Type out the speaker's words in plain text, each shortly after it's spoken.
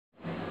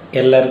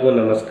ಎಲ್ಲರಿಗೂ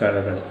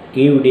ನಮಸ್ಕಾರಗಳು.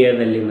 ಈ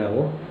ವಿಡಿಯೋದಲ್ಲಿ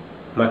ನಾವು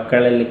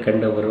ಮಕ್ಕಳಲ್ಲಿ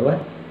ಕಂಡುಬರುವ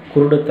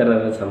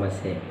ಕುರುಡುತನದ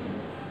ಸಮಸ್ಯೆ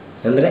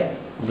ಅಂದರೆ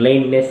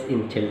ಬ್ಲೈಂಡ್ನೆಸ್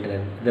ಇನ್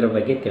ಚಿಲ್ಡ್ರನ್ ಇದರ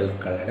ಬಗ್ಗೆ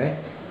ತಿಳಿದುಕೊಳ್ಳೋಣ.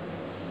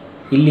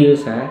 ಇಲ್ಲಿಯೂ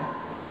ಸಹ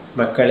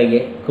ಮಕ್ಕಳಿಗೆ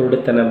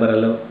ಕುರುಡುತನ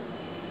ಬರಲು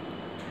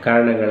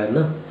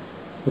ಕಾರಣಗಳನ್ನು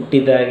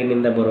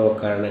ಹುಟ್ಟಿದಾಗಿನಿಂದ ಬರುವ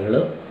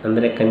ಕಾರಣಗಳು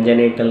ಅಂದರೆ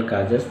ಕಂಜೆನಿಟಲ್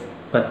ಕಾಸಸ್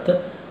ಮತ್ತು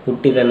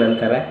ಹುಟ್ಟಿದ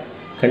ನಂತರ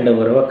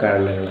ಕಂಡುಬರುವ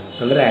ಕಾರಣಗಳು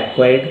ಅಂದರೆ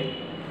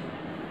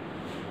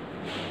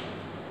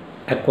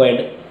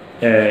ಅಕ್ವೈರ್ಡ್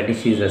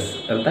ಡಿಸೀಸಸ್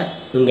ಅಂತ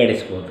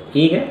ವಿಂಗಡಿಸ್ಬೋದು.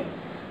 ಈಗ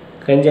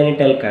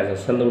ಕಂಜೆನಿಟಲ್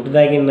ಕಾಸಸ್ ಅಂದರೆ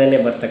ಹುಟ್ಟಿದಾಗಿಂದಲೇ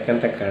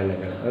ಬರ್ತಕ್ಕಂಥ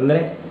ಕಾರಣಗಳು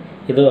ಅಂದರೆ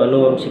ಇದು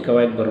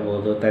ಆನುವಂಶಿಕವಾಗಿ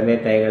ಬರ್ಬೋದು. ತಂದೆ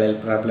ತಾಯಿಗಳಲ್ಲಿ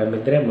ಪ್ರಾಬ್ಲಮ್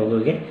ಇದ್ದರೆ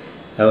ಮಗುವಿಗೆ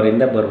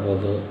ಅವರಿಂದ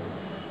ಬರ್ಬೋದು.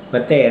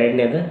 ಮತ್ತು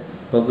ಎರಡನೇದು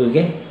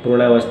ಮಗುವಿಗೆ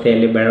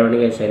ಭ್ರೂಣಾವಸ್ಥೆಯಲ್ಲಿ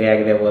ಬೆಳವಣಿಗೆ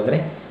ಸರಿಯಾಗದೆ ಹೋದರೆ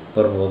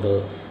ಬರ್ಬೋದು.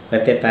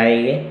 ಮತ್ತು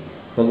ತಾಯಿಗೆ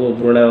ಮಗು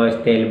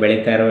ಭ್ರೂಣಾವಸ್ಥೆಯಲ್ಲಿ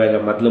ಬೆಳೀತಾ ಇರುವಾಗ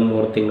ಮೊದಲು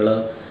 3 ತಿಂಗಳು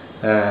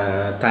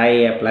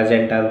ತಾಯಿಯ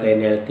ಪ್ಲಾಸೆಂಟಾ ಅಂತ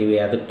ಏನು ಹೇಳ್ತೀವಿ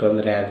ಅದಕ್ಕೆ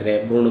ತೊಂದರೆ ಆದರೆ,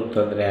 ಭ್ರೂಣಕ್ಕೆ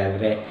ತೊಂದರೆ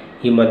ಆದರೆ,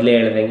 ಈ ಮೊದಲೇ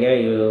ಹೇಳ್ದಂಗೆ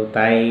ಇವು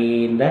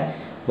ತಾಯಿಯಿಂದ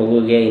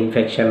ಮಗುವಿಗೆ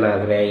ಇನ್ಫೆಕ್ಷನ್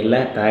ಆದರೆ, ಇಲ್ಲ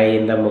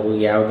ತಾಯಿಯಿಂದ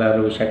ಮಗುವಿಗೆ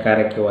ಯಾವುದಾದ್ರೂ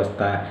ವಿಷಕಾರಕ್ಕೆ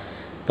ವಸ್ತು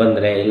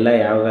ಬಂದರೆ, ಇಲ್ಲ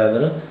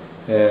ಯಾವುದಾದ್ರೂ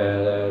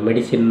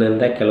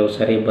ಮೆಡಿಸಿನ್ನಿಂದ ಕೆಲವು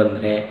ಸರಿ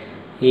ಬಂದರೆ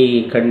ಈ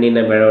ಕಣ್ಣಿನ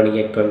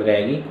ಬೆಳವಣಿಗೆಗೆ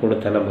ತೊಂದರೆಯಾಗಿ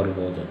ಕುರುಡುತನ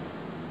ಬರ್ಬೋದು.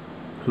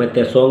 ಮತ್ತು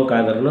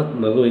ಸೋಂಕಾದ್ರೂ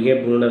ಮಗುವಿಗೆ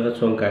ಭ್ರೂಣದ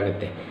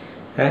ಸೋಂಕಾಗುತ್ತೆ.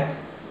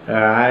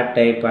 ಆ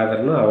ಟೈಪ್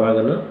ಆದ್ರೂ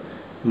ಅವಾಗೂ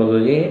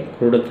ಮಗುವಿಗೆ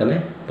ಕುರುಡುತನ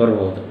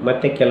ಬರ್ಬೋದು.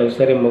 ಮತ್ತು ಕೆಲವು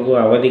ಸರಿ ಮಗು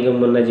ಅವಧಿಗೆ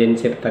ಮುನ್ನ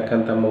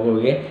ಜನಿಸಿರ್ತಕ್ಕಂಥ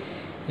ಮಗುವಿಗೆ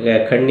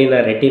ಕಣ್ಣಿನ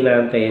ರೆಟಿನಾ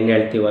ಅಂತ ಏನು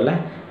ಹೇಳ್ತೀವಲ್ಲ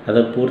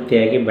ಅದು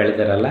ಪೂರ್ತಿಯಾಗಿ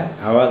ಬೆಳೆದಿರಲ್ಲ.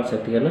 ಆವಾಗ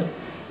ಸತಿಗೂ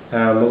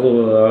ಮಗು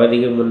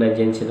ಅವಧಿಗೆ ಮುನ್ನ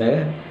ಜನಿಸಿದಾಗ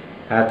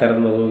ಆ ಥರದ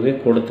ಮಗುವಿಗೆ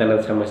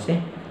ಕುರುಡುತನದ ಸಮಸ್ಯೆ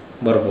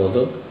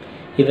ಬರ್ಬೋದು.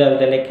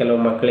 ಇದಲ್ಲದೆ ಕೆಲವು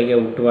ಮಕ್ಕಳಿಗೆ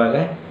ಹುಟ್ಟುವಾಗ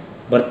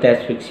ಬರ್ತ್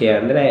ಆಸ್ಫಿಕ್ಸಿಯಾ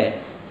ಅಂದರೆ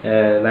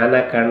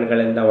ನಾನಾ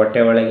ಕಾರಣಗಳಿಂದ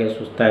ಹೊಟ್ಟೆ ಒಳಗೆ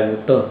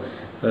ಸುಸ್ತಾಗಿಬಿಟ್ಟು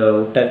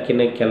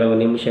ಹುಟ್ಟೋದಕ್ಕಿಂತ ಕೆಲವು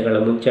ನಿಮಿಷಗಳ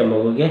ಮುಂಚೆ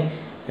ಮಗುವಿಗೆ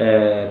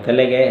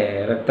ತಲೆಗೆ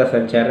ರಕ್ತ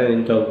ಸಂಚಾರ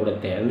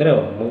ನಿಂತೋಗ್ಬಿಡುತ್ತೆ. ಅಂದರೆ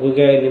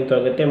ಮಗುಗೆ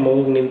ನಿಂತೋಗುತ್ತೆ,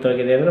 ಮಗುಗೆ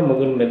ನಿಂತೋಗಿದೆ ಅಂದರೆ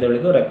ಮಗುವಿನ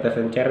ಮೆದುಳಿಗೂ ರಕ್ತ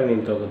ಸಂಚಾರ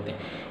ನಿಂತೋಗುತ್ತೆ.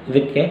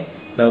 ಇದಕ್ಕೆ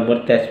ನಾವು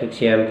ಬರ್ತ್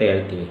ಆಸ್ಫಿಕ್ಸಿಯಾ ಅಂತ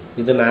ಹೇಳ್ತೀವಿ.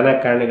 ಇದು ನಾನಾ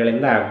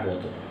ಕಾರಣಗಳಿಂದ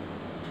ಆಗ್ಬೋದು.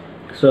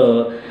 ಸೊ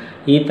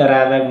ಈ ಥರ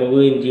ಆದಾಗ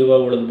ಮಗುವಿನ ಜೀವ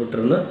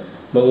ಉಳಿದ್ಬಿಟ್ರೂ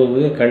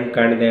ಮಗುವಿಗೆ ಕಣ್ಣು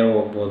ಕಾಣದೆ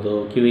ಹೋಗ್ಬೋದು,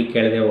 ಕಿವಿ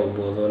ಕೇಳದೆ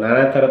ಹೋಗ್ಬೋದು,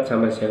 ನಾನಾ ಥರದ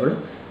ಸಮಸ್ಯೆಗಳು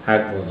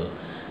ಆಗ್ಬೋದು.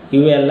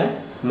 ಇವೆಲ್ಲ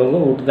ಮಗು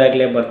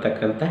ಹುಟ್ಟಿದಾಗಲೇ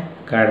ಬರ್ತಕ್ಕಂಥ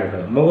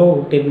ಕಾರಣಗಳು. ಮಗು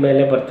ಹುಟ್ಟಿದ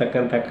ಮೇಲೆ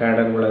ಬರ್ತಕ್ಕಂಥ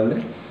ಕಾರಣಗಳು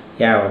ಅಂದರೆ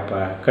ಯಾವಪ್ಪ?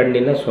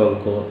 ಕಣ್ಣಿನ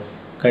ಸೋಂಕು,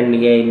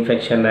 ಕಣ್ಣಿಗೆ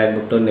ಇನ್ಫೆಕ್ಷನ್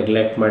ಆಗಿಬಿಟ್ಟು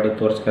ನೆಗ್ಲೆಕ್ಟ್ ಮಾಡಿ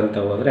ತೋರಿಸ್ಕೊತ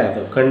ಹೋದರೆ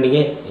ಅದು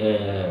ಕಣ್ಣಿಗೆ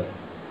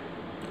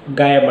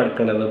ಗಾಯ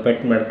ಮಾಡ್ಕೊಳ್ಳೋದು,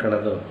 ಪೆಟ್ಟು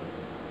ಮಾಡ್ಕೊಳ್ಳೋದು,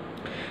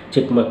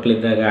 ಚಿಕ್ಕ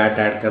ಮಕ್ಕಳಿದ್ದಾಗ ಆಟ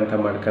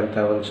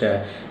ಮಾಡ್ಕೊತ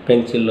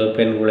ಪೆನ್ಸಿಲ್ಲು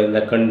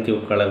ಪೆನ್ಗಳಿಂದ ಕಣ್ಣು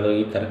ತಿವ್ಕೊಳ್ಳೋದು,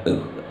 ಈ ಥರ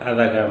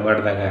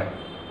ಮಾಡಿದಾಗ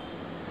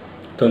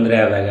ತೊಂದರೆ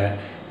ಆದಾಗ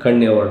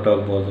ಕಣ್ಣೆ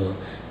ಹೊರಟೋಗ್ಬೋದು.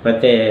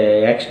 ಮತ್ತು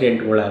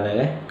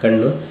ಆಕ್ಸಿಡೆಂಟ್ಗಳಾದಾಗ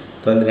ಕಣ್ಣು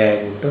ತೊಂದರೆ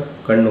ಆಗಿಬಿಟ್ಟು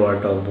ಕಣ್ಣು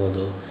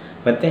ಹೊರಟೋಗ್ಬೋದು.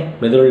 ಮತ್ತು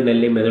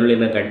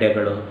ಮೆದುಳಿನ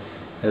ಗಡ್ಡೆಗಳು,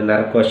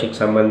 ನರಕೋಶಕ್ಕೆ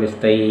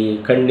ಸಂಬಂಧಿಸಿದ ಈ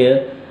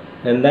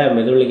ಕಣ್ಣಿಂದ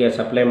ಮೆದುಳಿಗೆ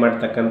ಸಪ್ಲೈ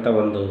ಮಾಡ್ತಕ್ಕಂಥ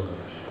ಒಂದು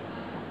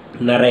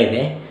ನರ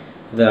ಇದೆ,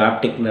 ಇದು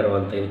ಆಪ್ಟಿಕ್ ನರ್ವ್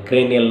ಅಂತ, ಇದು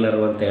ಕ್ರೇನಿಯಲ್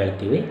ನರ್ವ್ ಅಂತ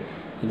ಹೇಳ್ತೀವಿ.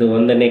 ಇದು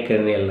 1ನೇ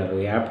ಕ್ರೇನಿಯಲ್ ನರ್ವ್.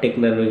 ಈ ಆಪ್ಟಿಕ್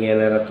ನರ್ವಿಗೆ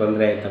ಏನಾರು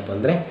ತೊಂದರೆ ಆಯ್ತಪ್ಪ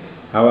ಅಂದರೆ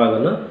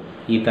ಆವಾಗೂ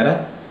ಈ ಥರ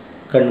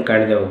ಕಣ್ಣು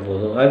ಕಾಣದೆ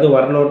ಹೋಗ್ಬೋದು. ಅದು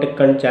ಹೊರನೋಟಕ್ಕೆ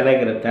ಕಣ್ಣು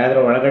ಚೆನ್ನಾಗಿರುತ್ತೆ,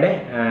 ಆದರೆ ಒಳಗಡೆ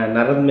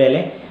ನರದ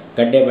ಮೇಲೆ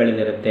ಗಡ್ಡೆ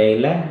ಬೆಳೆದಿರುತ್ತೆ,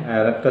 ಇಲ್ಲ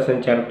ರಕ್ತ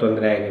ಸಂಚಾರ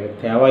ತೊಂದರೆ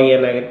ಆಗಿರುತ್ತೆ. ಆವಾಗ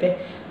ಏನಾಗುತ್ತೆ,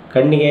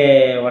 ಕಣ್ಣಿಗೆ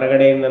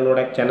ಹೊರಗಡೆಯಿಂದ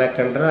ನೋಡೋಕ್ಕೆ ಚೆನ್ನಾಗಿ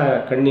ಕಂಡ್ರೆ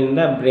ಕಣ್ಣಿಂದ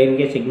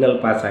ಬ್ರೈನ್ಗೆ ಸಿಗ್ನಲ್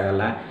ಪಾಸ್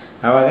ಆಗೋಲ್ಲ.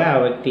 ಆವಾಗ ಆ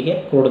ವ್ಯಕ್ತಿಗೆ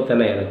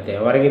ಕುರುಡುತನ ಇರುತ್ತೆ.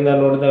 ಹೊರಗಿಂದ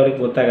ನೋಡಿದವ್ರಿಗೆ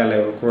ಗೊತ್ತಾಗಲ್ಲ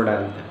ಇವನು ಕುರುಡ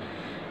ಅಂತ.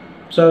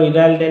 ಸೊ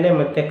ಇದಲ್ಲದೆ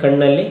ಮತ್ತು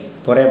ಕಣ್ಣಲ್ಲಿ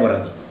ಪೊರೆ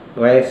ಬರೋದು,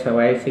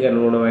 ವಯಸ್ಸಿಗೆ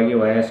ಅನುಗುಣವಾಗಿ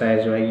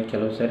ವಯಸ್ಸಹಜವಾಗಿ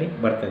ಕೆಲವು ಸರಿ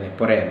ಬರ್ತದೆ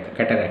ಪೊರೆ ಅಂತ,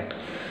 ಕ್ಯಾಟರಾಕ್ಟ್.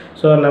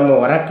 ಸೊ ನಮ್ಮ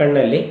ಹೊರ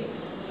ಕಣ್ಣಲ್ಲಿ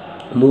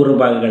 3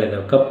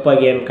 ಭಾಗಗಳಿದ್ದಾವೆ.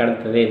 ಕಪ್ಪಾಗಿ ಏನು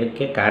ಕಾಣ್ತದೆ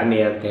ಇದಕ್ಕೆ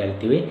ಕಾರ್ನಿಯಾ ಅಂತ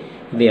ಹೇಳ್ತೀವಿ.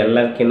 ಇದು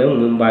ಎಲ್ಲದಕ್ಕಿಂತ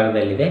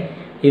ಮುಂಭಾಗದಲ್ಲಿದೆ.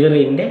 ಇದರ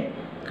ಹಿಂದೆ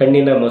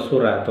ಕಣ್ಣಿನ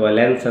ಮಸೂರ ಅಥವಾ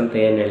ಲೆನ್ಸ್ ಅಂತ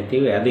ಏನು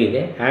ಹೇಳ್ತೀವಿ ಅದು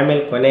ಇದೆ.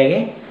 ಆಮೇಲೆ ಕೊನೆಗೆ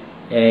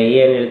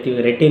ಏನು ಹೇಳ್ತೀವಿ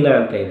ರೆಟಿನಾ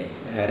ಅಂತ ಇದೆ.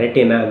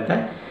 ರೆಟಿನಾ ಅಂತ,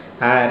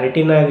 ಆ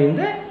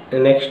ರೆಟಿನಾದಿಂದ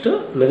ನೆಕ್ಸ್ಟು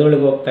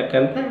ಮೆದುಳಿಗೆ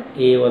ಹೋಗ್ತಕ್ಕಂಥ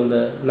ಈ ಒಂದು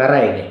ನರ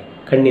ಇದೆ,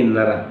 ಕಣ್ಣಿನ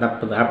ನರ,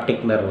 ದಪ್ಪದ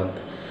ಆಪ್ಟಿಕ್ ನರ್ವ್ ಅಂತ.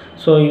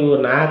 ಸೊ ಇವು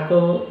 4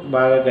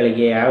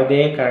 ಭಾಗಗಳಿಗೆ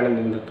ಯಾವುದೇ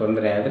ಕಾರಣದಿಂದ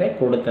ತೊಂದರೆ ಆದರೆ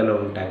ಕುರುಡುತನ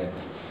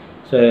ಉಂಟಾಗುತ್ತೆ.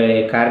 ಸೊ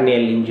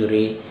ಕಾರ್ನಿಯಲ್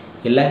ಇಂಜುರಿ,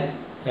 ಇಲ್ಲ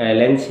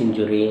ಲೆನ್ಸ್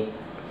ಇಂಜುರಿ,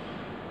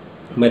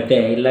 ಮತ್ತು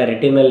ಇಲ್ಲ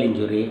ರೆಟಿನಲ್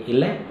ಇಂಜುರಿ,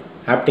 ಇಲ್ಲ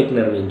ಆಪ್ಟಿಕ್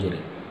ನರ್ವ್ ಇಂಜುರಿ,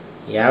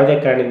 ಯಾವುದೇ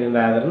ಕಾರಣದಿಂದ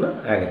ಆದ್ರೂ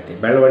ಆಗುತ್ತೆ.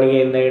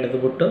 ಬೆಳವಣಿಗೆಯಿಂದ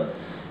ಹಿಡಿದುಬಿಟ್ಟು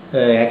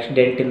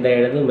ಆಕ್ಸಿಡೆಂಟಿಂದ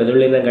ಹಿಡಿದು,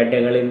 ಮೆದುಳಿನ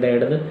ಗಡ್ಡೆಗಳಿಂದ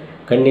ಹಿಡಿದು,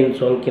 ಕಣ್ಣಿನ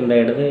ಸೋಂಕಿಂದ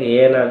ಹಿಡಿದು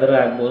ಏನಾದರೂ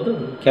ಆಗ್ಬೋದು.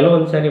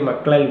 ಕೆಲವೊಂದು ಸಾರಿ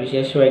ಮಕ್ಕಳಲ್ಲಿ,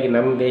 ವಿಶೇಷವಾಗಿ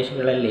ನಮ್ಮ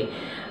ದೇಶಗಳಲ್ಲಿ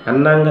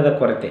ಅನ್ನಾಂಗದ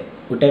ಕೊರತೆ,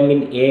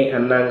 ವಿಟಮಿನ್ ಎ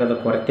ಅನ್ನಾಂಗದ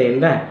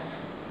ಕೊರತೆಯಿಂದ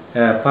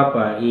ಪಾಪ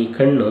ಈ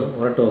ಕಣ್ಣು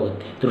ಹೊರಟು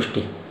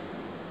ಹೋಗುತ್ತೆ,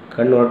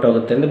 ಕಣ್ಣು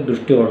ಹೊರಟೋಗುತ್ತೆ ಅಂದರೆ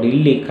ದೃಷ್ಟಿ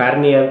ಇಲ್ಲಿ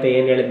ಕಾರ್ನಿಯಾ ಅಂತ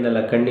ಏನು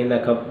ಹೇಳಿದ್ನಲ್ಲ ಕಣ್ಣಿನ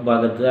ಕಪ್ಪು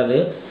ಭಾಗದ್ದು,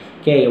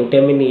 ಅದಕ್ಕೆ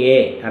ವಿಟಮಿನ್ ಎ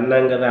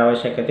ಅನ್ನಾಂಗದ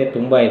ಅವಶ್ಯಕತೆ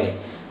ತುಂಬ ಇದೆ.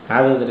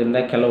 ಆದುದರಿಂದ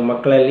ಕೆಲವು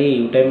ಮಕ್ಕಳಲ್ಲಿ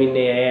ವಿಟಮಿನ್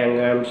ಎ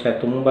ಅಂಗಾಂಶ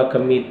ತುಂಬ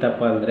ಕಮ್ಮಿ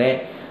ಇತ್ತಪ್ಪ ಅಂದರೆ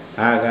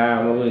ಆಗ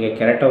ಮಗುವಿಗೆ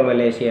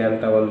ಕೆರಟೋಮಲೇಸಿಯಾ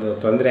ಅಂತ ಒಂದು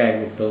ತೊಂದರೆ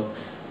ಆಗಿಬಿಟ್ಟು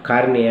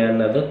ಕಾರ್ನಿಯಾ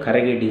ಅನ್ನೋದು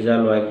ಕರಗಿ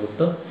ಡಿಸಾಲ್ವ್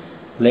ಆಗಿಬಿಟ್ಟು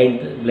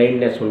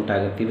ಬ್ಲೈಂಡ್ನೆಸ್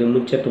ಉಂಟಾಗುತ್ತೆ. ಇದು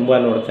ಮುಂಚೆ ತುಂಬ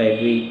ನೋಡ್ತಾ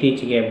ಇದ್ವಿ.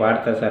 ಇತ್ತೀಚೆಗೆ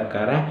ಭಾರತ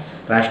ಸರ್ಕಾರ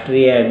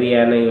ರಾಷ್ಟ್ರೀಯ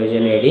ಅಭಿಯಾನ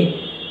ಯೋಜನೆಯಡಿ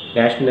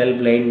ನ್ಯಾಷನಲ್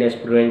ಬ್ಲೈಂಡ್ನೆಸ್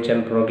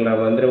ಪ್ರಿವೆನ್ಷನ್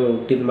ಪ್ರೋಗ್ರಾಮ್ ಅಂದರೆ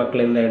ಹುಟ್ಟಿದ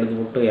ಮಕ್ಕಳಿಂದ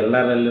ಹಿಡಿದುಬಿಟ್ಟು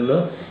ಎಲ್ಲರಲ್ಲೂ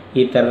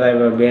ಈ ಥರದ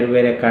ಬೇರೆ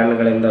ಬೇರೆ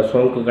ಕಾರಣಗಳಿಂದ,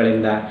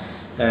 ಸೋಂಕುಗಳಿಂದ,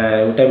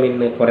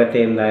 ವಿಟಮಿನ್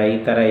ಕೊರತೆಯಿಂದ ಈ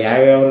ಥರ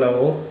ಯಾವ್ಯಾವ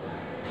ನಾವು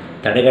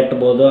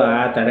ತಡೆಗಟ್ಟಬೋದು,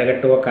 ಆ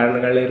ತಡೆಗಟ್ಟುವ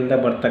ಕಾರಣಗಳಿಂದ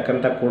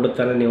ಬರ್ತಕ್ಕಂಥ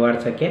ಕುರುಡುತನ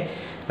ನಿವಾರಿಸೋಕ್ಕೆ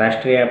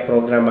ರಾಷ್ಟ್ರೀಯ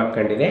ಪ್ರೋಗ್ರಾಮ್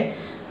ಹಾಕ್ಕೊಂಡಿದೆ.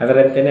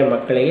 ಅದರಂತೆಯೇ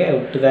ಮಕ್ಕಳಿಗೆ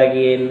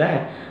ಹುಟ್ಟಿದಾಗಿಯಿಂದ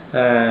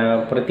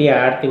ಪ್ರತಿ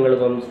 6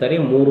 ತಿಂಗಳಿಗೊಂದು ಸರಿ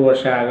 3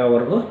 ವರ್ಷ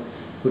ಆಗೋವರೆಗೂ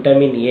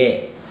ವಿಟಮಿನ್ ಎ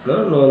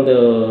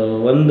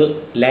ಒಂದು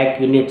ಲ್ಯಾಕ್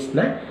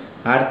ಯೂನಿಟ್ಸ್ನ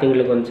 6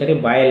 ತಿಂಗಳಿಗೊಂದು ಸರಿ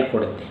ಬಾಯಲ್ಲಿ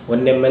ಕೊಡುತ್ತೆ.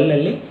 1 ml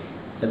ಅಲ್ಲಿ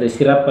ಅದು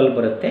ಸಿರಪ್ಪಲ್ಲಿ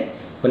ಬರುತ್ತೆ.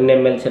 1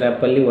 ml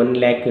ಸಿರಪ್ಪಲ್ಲಿ 1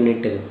 ಲ್ಯಾಕ್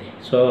ಯೂನಿಟ್ ಇರುತ್ತೆ.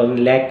 ಸೊ 1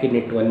 ಲ್ಯಾಕ್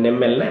ಯೂನಿಟ್ 1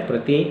 mlನ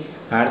ಪ್ರತಿ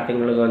 6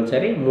 ತಿಂಗಳಿಗೊಂದು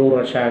ಸರಿ 3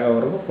 ವರ್ಷ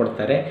ಆಗೋವರೆಗೂ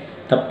ಕೊಡ್ತಾರೆ.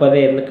 ತಪ್ಪದೇ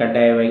ಎಂದು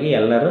ಕಡ್ಡಾಯವಾಗಿ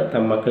ಎಲ್ಲರೂ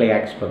ತಮ್ಮ ಮಕ್ಕಳಿಗೆ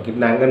ಹಾಕ್ಸ್ಬೇಕು.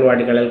 ಇದನ್ನ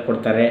ಅಂಗನವಾಡಿಗಳಲ್ಲಿ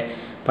ಕೊಡ್ತಾರೆ,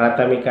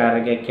 ಪ್ರಾಥಮಿಕ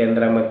ಆರೋಗ್ಯ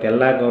ಕೇಂದ್ರ ಮತ್ತು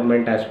ಎಲ್ಲ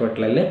ಗೌರ್ಮೆಂಟ್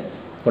ಹಾಸ್ಪಿಟ್ಲಲ್ಲಿ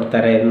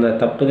ಕೊಡ್ತಾರೆ. ಇದನ್ನು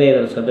ತಪ್ಪದೇ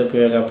ಇದರ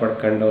ಸದುಪಯೋಗ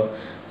ಪಡ್ಕೊಂಡು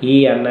ಈ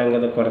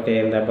ಅನ್ನಾಂಗದ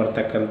ಕೊರತೆಯಿಂದ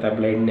ಬರ್ತಕ್ಕಂಥ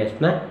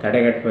ಬ್ಲೈಂಡ್ನೆಸ್ನ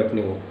ತಡೆಗಟ್ಟಬೇಕು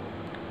ನೀವು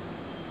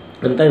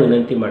ಅಂತ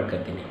ವಿನಂತಿ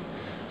ಮಾಡ್ಕೊತೀನಿ.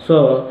 ಸೊ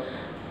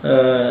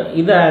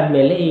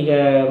ಇದಾದಮೇಲೆ ಈಗ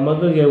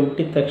ಮಗುಗೆ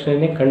ಹುಟ್ಟಿದ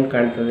ತಕ್ಷಣವೇ ಕಣ್ಣು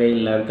ಕಾಣ್ತದೆ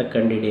ಇಲ್ಲ ಅಂತ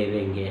ಕಂಡುಹಿಡಿಯೋದು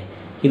ಹೆಂಗೆ?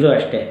 ಇದು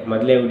ಅಷ್ಟೇ,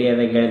 ಮೊದಲೇ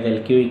ಹಿಡಿಯೋದಾಗ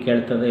ಹೇಳಿದಲ್ಲಿ ಕಿವಿ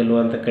ಕೇಳ್ತದೆ ಇಲ್ವೋ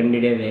ಅಂತ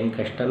ಕಂಡುಹಿಡಿಯೋದು ಹೆಂಗೆ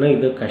ಕಷ್ಟನೋ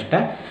ಇದು ಕಷ್ಟ.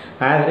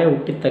 ಆದರೆ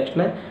ಹುಟ್ಟಿದ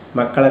ತಕ್ಷಣ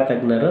ಮಕ್ಕಳ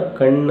ತಜ್ಞರು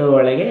ಕಣ್ಣು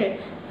ಒಳಗೆ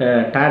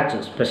ಟಾರ್ಚ್,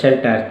 ಸ್ಪೆಷಲ್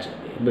ಟಾರ್ಚ್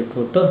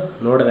ಬಿಟ್ಬಿಟ್ಟು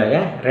ನೋಡಿದಾಗ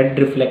ರೆಡ್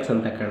ರಿಫ್ಲೆಕ್ಸ್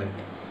ಅಂತ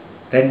ಕಾಣುತ್ತೆ.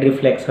 ರೆಡ್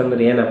ರಿಫ್ಲೆಕ್ಸ್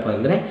ಅಂದರೆ ಏನಪ್ಪ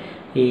ಅಂದರೆ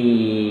ಈ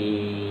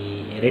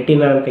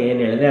ರೆಟಿನಾ ಅಂತ ಏನು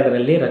ಹೇಳಿದೆ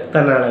ಅದರಲ್ಲಿ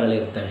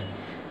ರಕ್ತನಾಳಗಳಿರ್ತವೆ.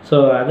 ಸೊ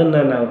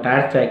ಅದನ್ನು ನಾವು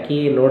ಟಾರ್ಚ್ ಹಾಕಿ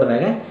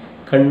ನೋಡಿದಾಗ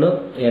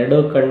ಎರಡೂ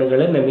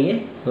ಕಣ್ಣುಗಳು ನಮಗೆ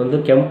ಒಂದು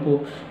ಕೆಂಪು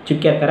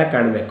ಚುಕ್ಕೆ ಥರ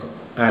ಕಾಣಬೇಕು.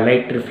 ಆ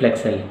ಲೈಟ್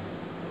ರಿಫ್ಲೆಕ್ಸಲ್ಲಿ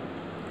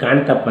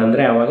ಕಾಣ್ತಪ್ಪ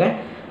ಅಂದರೆ ಆವಾಗ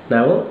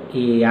ನಾವು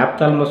ಈ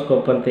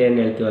ಆಪ್ತಾಲ್ಮೋಸ್ಕೋಪ್ ಅಂತ ಏನು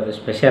ಹೇಳ್ತೀವಿ, ಅದು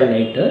ಸ್ಪೆಷಲ್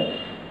ಲೈಟು,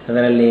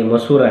 ಅದರಲ್ಲಿ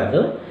ಮಸೂರ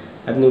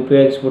ಅದನ್ನ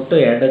ಉಪಯೋಗಿಸ್ಬಿಟ್ಟು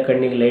 2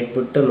 ಕಣ್ಣಿಗೆ ಲೈಟ್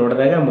ಬಿಟ್ಟು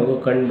ನೋಡಿದಾಗ ಮಗು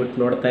ಕಣ್ಣು ಬಿಟ್ಟು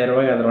ನೋಡ್ತಾ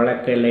ಇರುವಾಗ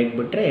ಅದರೊಳಕ್ಕೆ ಲೈಟ್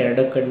ಬಿಟ್ಟರೆ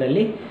 2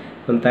 ಕಣ್ಣಲ್ಲಿ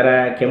ಒಂಥರ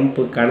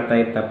ಕೆಂಪು ಕಾಣ್ತಾ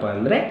ಇತ್ತಪ್ಪ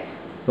ಅಂದರೆ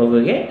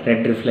ಮಗುಗೆ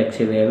ರೆಡ್ ರಿಫ್ಲೆಕ್ಸ್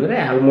ಇದೆ ಅಂದರೆ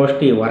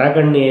ಆಲ್ಮೋಸ್ಟ್ ಈ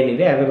ಹೊರಗಣ್ಣು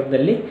ಏನಿದೆ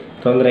ಅದರದಲ್ಲಿ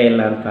ತೊಂದರೆ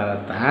ಇಲ್ಲ ಅಂತ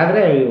ಅರ್ಥ.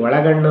 ಆದರೆ ಈ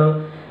ಒಳಗಣ್ಣು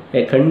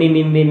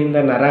ಕಣ್ಣಿನಿಂದಿನಿಂದ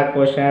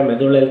ನರಕೋಶ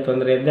ಮೆದುಳಲ್ಲಿ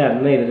ತೊಂದರೆ ಇದ್ದರೆ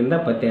ಅದನ್ನ ಇದರಿಂದ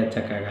ಪತ್ತೆ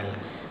ಹಚ್ಚೋಕ್ಕಾಗಲ್ಲ.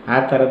 ಆ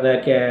ಥರದ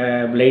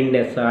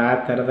ಬ್ಲೈಂಡ್ನೆಸ್, ಆ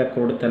ಥರದ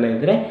ಕುರುಡುತನ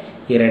ಇದ್ದರೆ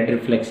ಈ ರೆಡ್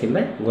ರಿಫ್ಲೆಕ್ಸಿಂದ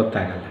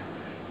ಗೊತ್ತಾಗಲ್ಲ.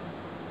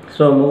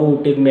 ಸೊ ಮಗು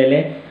ಹುಟ್ಟಿದ ಮೇಲೆ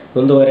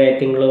 1.5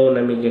 ತಿಂಗಳು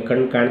ನಮಗೆ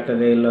ಕಣ್ಣು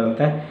ಕಾಣ್ತದೆ ಇಲ್ಲೋ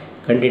ಅಂತ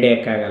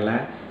ಕಂಡುಹಿಡಿಯೋಕ್ಕಾಗಲ್ಲ.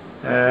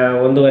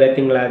 1.5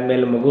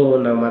 ತಿಂಗಳಾದಮೇಲೆ ಮಗು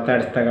ನಾವು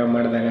ಮಾತಾಡಿಸಿದಾಗ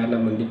ಮಾಡಿದಾಗ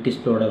ನಮ್ಮನ್ನು ದಿಟ್ಟಿಸಿ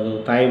ನೋಡೋದು,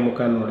 ತಾಯಿ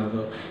ಮುಖ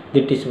ನೋಡೋದು,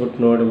 ದಿಟ್ಟಿಸ್ಬಿಟ್ಟು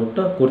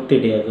ನೋಡಿಬಿಟ್ಟು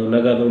ಗುರ್ತಿಡಿಯೋದು,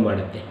 ನಗೋದು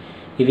ಮಾಡುತ್ತೆ.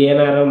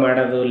 ಇದೇನಾದ್ರು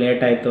ಮಾಡೋದು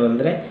ಲೇಟ್ ಆಯಿತು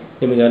ಅಂದರೆ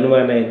ನಿಮಗೆ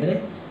ಅನುಮಾನ ಇದ್ದರೆ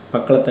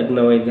ಮಕ್ಕಳ ತಜ್ಞ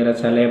ವೈದ್ಯರ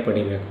ಸಲಹೆ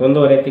ಪಡಿಬೇಕು.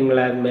 1.5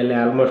 ತಿಂಗಳಾದಮೇಲೆ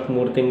ಆಲ್ಮೋಸ್ಟ್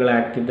 3 ತಿಂಗಳು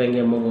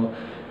ಆಗ್ತಿದ್ದಂಗೆ ಮಗು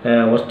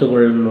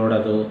ವಸ್ತುಗಳನ್ನ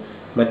ನೋಡೋದು,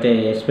 ಮತ್ತು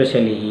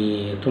ಎಸ್ಪೆಷಲಿ ಈ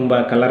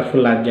ತುಂಬ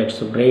ಕಲರ್ಫುಲ್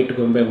ಆಬ್ಜೆಕ್ಟ್ಸು, ಬ್ರೈಟ್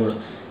ಗೊಂಬೆಗಳು,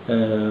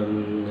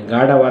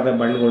 ಗಾಢವಾದ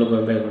ಬಣ್ಣಗಳ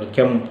ಗೊಂಬೆಗಳು,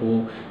 ಕೆಂಪು,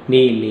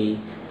 ನೀಲಿ,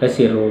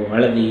 ಹಸಿರು,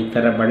 ಹಳದಿ ಈ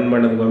ಥರ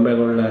ಬಣ್ಣದ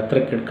ಗೊಂಬೆಗಳನ್ನ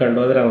ಹತ್ರಕ್ಕೆ ಇಟ್ಕೊಂಡು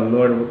ಹೋದರೆ ಅವ್ನು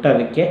ನೋಡಿಬಿಟ್ಟು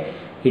ಅದಕ್ಕೆ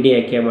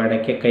ಹಿಡಿಯೋಕ್ಕೆ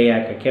ಮಾಡೋಕ್ಕೆ ಕೈ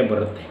ಹಾಕೋಕ್ಕೆ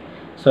ಬರುತ್ತೆ.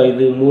 ಸೊ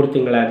ಇದು 3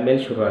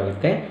 ತಿಂಗಳಾದಮೇಲೆ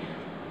ಶುರುವಾಗುತ್ತೆ.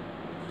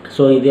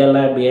 ಸೊ ಇದೆಲ್ಲ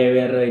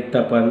ಬಿಹೇವಿಯರ್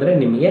ಇತ್ತಪ್ಪ ಅಂದರೆ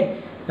ನಿಮಗೆ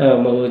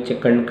ಮಗು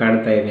ಕಣ್ಣು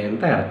ಕಾಣ್ತಾ ಇದೆ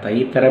ಅಂತ ಅರ್ಥ.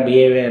 ಈ ಥರ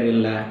ಬಿಹೇವಿಯರ್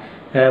ಇಲ್ಲ,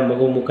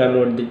 ಮಗು ಮುಖ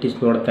ನೋಡಿ ದಿಟ್ಟಿಸಿ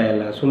ನೋಡ್ತಾ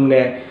ಇಲ್ಲ, ಸುಮ್ಮನೆ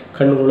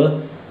ಕಣ್ಣುಗಳು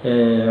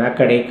ಆ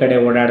ಕಡೆ ಈ ಕಡೆ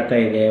ಓಡಾಡ್ತಾ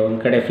ಇದೆ, ಒಂದು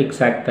ಕಡೆ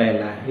ಫಿಕ್ಸ್ ಆಗ್ತಾ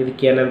ಇಲ್ಲ,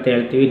 ಇದಕ್ಕೆ ಏನಂತ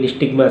ಹೇಳ್ತೀವಿ,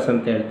 ನಿಸ್ಟಿಗ್ಮಾಸ್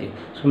ಅಂತ ಹೇಳ್ತೀವಿ.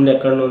 ಸುಮ್ಮನೆ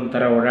ಕಣ್ಣು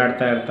ಒಂಥರ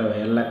ಓಡಾಡ್ತಾ ಇರ್ತವೆ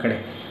ಎಲ್ಲ ಕಡೆ,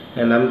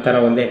 ನಮ್ಮ ಥರ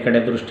ಒಂದೇ ಕಡೆ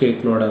ದೃಷ್ಟಿ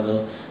ಇಟ್ಟು ನೋಡೋದು,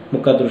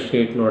 ಮುಖ ದೃಷ್ಟಿ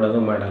ಇಟ್ಟು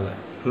ನೋಡೋದು ಮಾಡಲ್ಲ.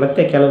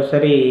 ಮತ್ತು ಕೆಲವು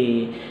ಸರಿ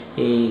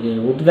ಈ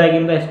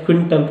ಹುಟ್ಟಿದಾಗಿಂದ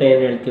ಸ್ಕ್ವಿಂಟ್ ಅಂತ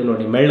ಏನು ಹೇಳ್ತೀವಿ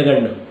ನೋಡಿ,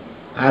 ಮೆಳ್ಗಣ್ಣು,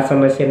 ಆ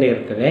ಸಮಸ್ಯೆನೇ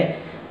ಇರ್ತದೆ.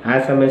 ಆ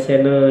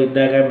ಸಮಸ್ಯೆನೂ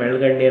ಇದ್ದಾಗ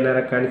ಮೆಳ್ಗಣ್ಣು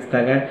ಏನಾರು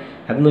ಕಾಣಿಸಿದಾಗ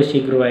ಅದನ್ನು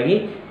ಶೀಘ್ರವಾಗಿ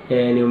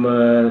ನಿಮ್ಮ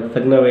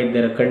ತಜ್ಞ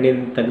ವೈದ್ಯರ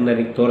ಕಣ್ಣಿನ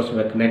ತಜ್ಞರಿಗೆ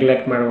ತೋರಿಸ್ಬೇಕು.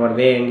 ನೆಗ್ಲೆಕ್ಟ್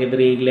ಮಾಡಬಾರ್ದು,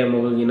 ಹೆಂಗಿದ್ರೆ ಈಗಲೇ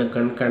ಮಗುಗಿನ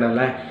ಕಣ್ಣು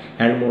ಕಾಣಲ್ಲ,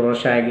 2-3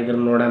 ವರ್ಷ ಆಗಿದ್ರು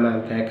ನೋಡೋಣ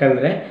ಅಂತ.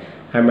 ಯಾಕಂದರೆ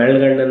ಆ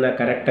ಮೆಳ್ಗಣ್ಣನ್ನು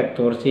ಕರೆಕ್ಟಾಗಿ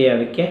ತೋರಿಸಿ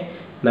ಅದಕ್ಕೆ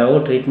ನಾವು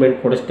ಟ್ರೀಟ್ಮೆಂಟ್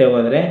ಕೊಡಿಸ್ತೇ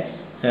ಹೋದರೆ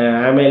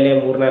ಆಮೇಲೆ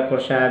 3-4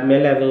 ವರ್ಷ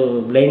ಆದಮೇಲೆ ಅದು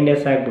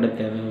ಬ್ಲೈಂಡ್ನೆಸ್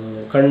ಆಗಿಬಿಡುತ್ತೆ. ಅದು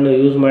ಕಣ್ಣು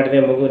ಯೂಸ್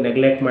ಮಾಡದೆ ಮಗು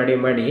ನೆಗ್ಲೆಕ್ಟ್ ಮಾಡಿ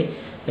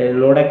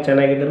ನೋಡೋಕ್ಕೆ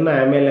ಚೆನ್ನಾಗಿದ್ರೂ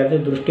ಆಮೇಲೆ ಅದು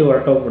ದೃಷ್ಟಿ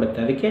ಹೊರಟೋಗ್ಬಿಡುತ್ತೆ.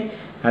 ಅದಕ್ಕೆ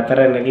ಆ ಥರ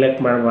ನೆಗ್ಲೆಕ್ಟ್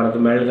ಮಾಡಬಾರ್ದು.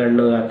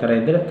 ಮೆಳ್ಗಣ್ಣು ಆ ಥರ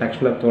ಇದ್ದರೆ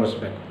ತಕ್ಷಣ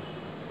ತೋರಿಸ್ಬೇಕು.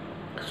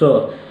 ಸೊ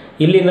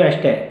ಇಲ್ಲಿನೂ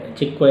ಅಷ್ಟೇ,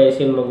 ಚಿಕ್ಕ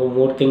ವಯಸ್ಸಿನ ಮಗು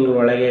 3 ತಿಂಗಳ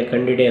ಒಳಗೆ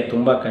ಕಂಡುಹಿಡಿಯೋದು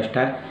ತುಂಬ ಕಷ್ಟ.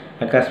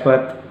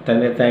 ಅಕಸ್ಮಾತ್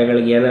ತಂದೆ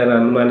ತಾಯಿಗಳಿಗೆ ಏನಾರು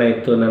ಅನುಮಾನ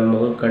ಇತ್ತು, ನನ್ನ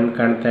ಮಗು ಕಣ್ಣು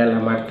ಕಾಣ್ತಾ ಇಲ್ಲ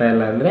ಮಾಡ್ತಾ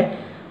ಇಲ್ಲ ಅಂದರೆ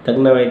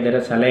ತಜ್ಞ ವೈದ್ಯರ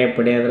ಸಲಹೆ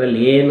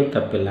ಪಡೆಯೋದ್ರಲ್ಲಿ ಏನೂ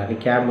ತಪ್ಪಿಲ್ಲ,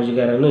 ಅದಕ್ಕೆ ಯಾವ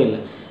ಮುಜುಗರನೂ ಇಲ್ಲ.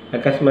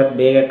 ಅಕಸ್ಮಾತ್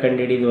ಬೇಗ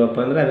ಕಂಡುಹಿಡಿದ್ವಪ್ಪ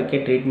ಅಂದರೆ ಅದಕ್ಕೆ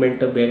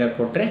ಟ್ರೀಟ್ಮೆಂಟು ಬೇಗ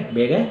ಕೊಟ್ಟರೆ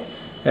ಬೇಗ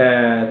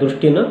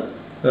ದೃಷ್ಟಿನೂ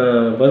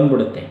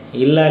ಬಂದ್ಬಿಡುತ್ತೆ.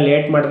 ಇಲ್ಲ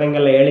ಲೇಟ್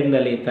ಮಾಡ್ದಂಗೆಲ್ಲ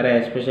ಹೇಳಿದ್ನಲ್ಲ ಈ ಥರ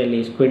ಎಸ್ಪೆಷಲಿ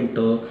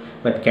ಸ್ಕ್ವಿಂಟು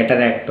ಮತ್ತು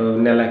ಕೆಟರ್ಯಾಕ್ಟು,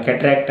 ಇವನ್ನೆಲ್ಲ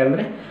ಕೆಟರ್ಯಾಕ್ಟ್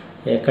ಅಂದರೆ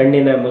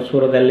ಕಣ್ಣಿನ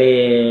ಮಸೂರದಲ್ಲಿ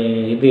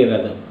ಇದು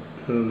ಇರೋದು,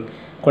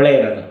 ಕೊಳೆ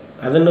ಇರೋದು,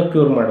 ಅದನ್ನು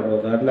ಕ್ಯೂರ್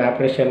ಮಾಡ್ಬೋದು, ಅದನ್ನ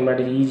ಆಪ್ರೇಷನ್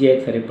ಮಾಡಿ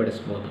ಈಸಿಯಾಗಿ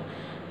ಸರಿಪಡಿಸ್ಬೋದು,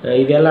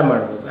 ಇದೆಲ್ಲ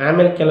ಮಾಡ್ಬೋದು.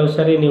 ಆಮೇಲೆ ಕೆಲವು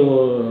ಸರಿ ನೀವು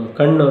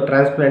ಕಣ್ಣು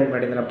ಟ್ರಾನ್ಸ್ಪ್ಲಾಂಟ್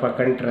ಮಾಡಿದ್ರಪ್ಪ,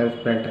 ಕಣ್ಣು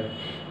ಟ್ರಾನ್ಸ್ಪ್ಲಾಂಟ್ ಅಂತ,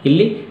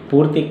 ಇಲ್ಲಿ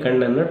ಪೂರ್ತಿ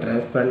ಕಣ್ಣನ್ನು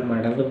ಟ್ರಾನ್ಸ್ಪ್ಲಾಂಟ್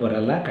ಮಾಡೋದು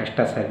ಬರೋಲ್ಲ, ಕಷ್ಟ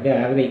ಸಾಧ್ಯ.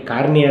 ಆದರೆ ಈ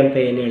ಕಾರ್ನಿಯಾ ಅಂತ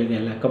ಏನು ಹೇಳಿದೆ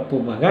ಅಲ್ಲ, ಕಪ್ಪು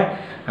ಭಾಗ,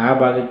 ಆ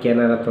ಭಾಗಕ್ಕೆ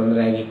ಏನಾರು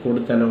ತೊಂದರೆ ಆಗಿ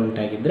ಕುರುಡುತನ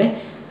ಉಂಟಾಗಿದ್ದರೆ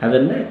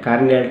ಅದನ್ನು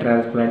ಕಾರ್ನಿಯಲ್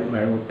ಟ್ರಾನ್ಸ್ಪ್ಲಾಂಟ್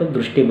ಮಾಡಿಬಿಟ್ಟು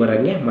ದೃಷ್ಟಿ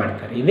ಬರೋಂಗೆ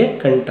ಮಾಡ್ತಾರೆ. ಇದೇ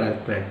ಕಣ್ಣು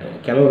ಟ್ರಾನ್ಸ್ಪ್ಲಾಂಟ್.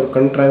 ಕೆಲವರು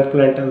ಕಣ್ಣು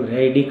ಟ್ರಾನ್ಸ್ಪ್ಲಾಂಟ್ ಅಂದರೆ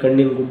ಇಡೀ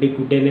ಕಣ್ಣಿನ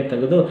ಗುಡ್ಡೆನೇ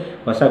ತೆಗೆದು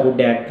ಹೊಸ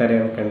ಗುಡ್ಡೆ ಹಾಕ್ತಾರೆ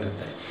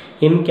ಅಂದ್ಕೊಂಡಿರ್ತಾರೆ.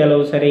 ಇನ್ನು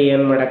ಕೆಲವು ಸರಿ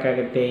ಏನು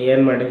ಮಾಡೋಕ್ಕಾಗುತ್ತೆ,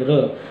 ಏನು ಮಾಡಿದರೂ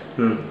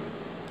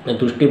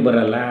ದೃಷ್ಟಿ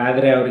ಬರೋಲ್ಲ.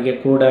 ಆದರೆ ಅವರಿಗೆ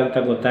ಕೂಡ ಅಂತ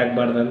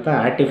ಗೊತ್ತಾಗಬಾರ್ದಂತ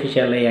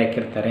ಆರ್ಟಿಫಿಷಿಯಲ್ ಐ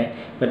ಹಾಕಿರ್ತಾರೆ,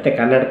 ಮತ್ತು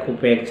ಕನ್ನಡಕ್ಕೆ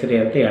ಉಪಯೋಗಿಸ್ರಿ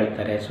ಅಂತ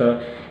ಹೇಳ್ತಾರೆ. ಸೊ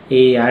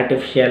ಈ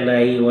ಆರ್ಟಿಫಿಷಿಯಲ್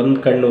ಐ ಒಂದು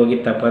ಕಣ್ಣು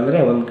ಹೋಗಿತ್ತಪ್ಪ ಅಂದರೆ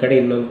ಒಂದು ಕಡೆ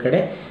ಇನ್ನೊಂದು ಕಡೆ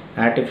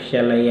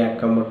ಆರ್ಟಿಫಿಷಿಯಲ್ ಐ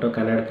ಹಾಕ್ಕೊಂಬಿಟ್ಟು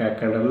ಕನ್ನಡಕ್ಕೆ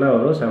ಹಾಕ್ಕೊಂಡ್ರನ್ನ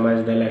ಅವರು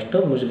ಸಮಾಜದಲ್ಲಿ ಅಷ್ಟು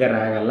ಮುಜುಗರ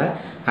ಆಗೋಲ್ಲ.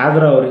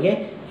 ಆದರೂ ಅವ್ರಿಗೆ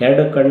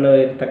 2 ಕಣ್ಣು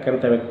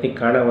ಇರ್ತಕ್ಕಂಥ ವ್ಯಕ್ತಿ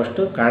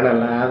ಕಾಣೋವಷ್ಟು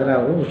ಕಾಣಲ್ಲ. ಆದರೆ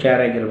ಅವರು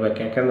ಹುಷಾರಾಗಿರ್ಬೇಕು.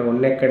 ಯಾಕಂದರೆ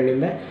ಒಂದನೇ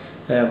ಕಣ್ಣಿಂದ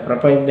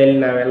ಪ್ರಪಂಚದಲ್ಲಿ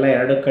ನಾವೆಲ್ಲ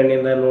 2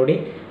 ಕಣ್ಣಿಂದ ನೋಡಿ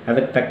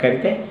ಅದಕ್ಕೆ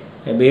ತಕ್ಕಂತೆ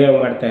ಬಿಹೇವ್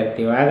ಮಾಡ್ತಾ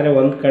ಇರ್ತೀವಿ. ಆದರೆ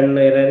ಒಂದು ಕಣ್ಣು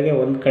ಇರೋರಿಗೆ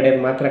ಒಂದು ಕಡೆ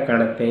ಮಾತ್ರ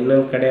ಕಾಣುತ್ತೆ,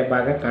 ಇನ್ನೊಂದು ಕಡೆ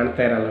ಭಾಗ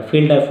ಕಾಣ್ತಾ ಇರಲ್ಲ.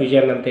 ಫೀಲ್ಡ್ ಆಫ್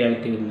ವಿಷನ್ ಅಂತ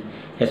ಹೇಳ್ತೀವಿ.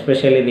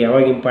 ಎಸ್ಪೆಷಲಿ ಇದು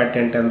ಯಾವಾಗ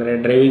ಇಂಪಾರ್ಟೆಂಟ್ ಅಂದರೆ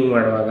ಡ್ರೈವಿಂಗ್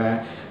ಮಾಡುವಾಗ,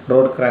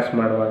 ರೋಡ್ ಕ್ರಾಸ್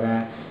ಮಾಡುವಾಗ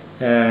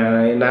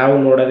ನಾವು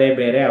ನೋಡೋದೇ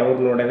ಬೇರೆ, ಅವ್ರು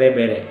ನೋಡೋದೇ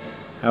ಬೇರೆ.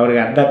 ಅವ್ರಿಗೆ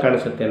ಅರ್ಧ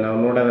ಕಾಣಿಸುತ್ತೆ ನಾವು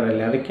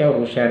ನೋಡೋದ್ರಲ್ಲಿ. ಅದಕ್ಕೆ ಅವ್ರು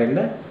ಹುಷಾರಿಂದ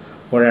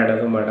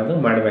ಓಡಾಡೋದು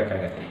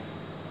ಮಾಡಬೇಕಾಗತ್ತೆ.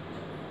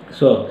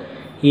 ಸೊ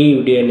ಈ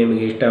ವಿಡಿಯೋ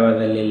ನಿಮಗೆ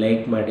ಇಷ್ಟವಾದಲ್ಲಿ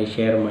ಲೈಕ್ ಮಾಡಿ,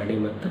 ಶೇರ್ ಮಾಡಿ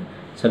ಮತ್ತು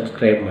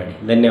ಸಬ್ಸ್ಕ್ರೈಬ್ ಮಾಡಿ.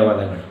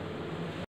 ಧನ್ಯವಾದಗಳು.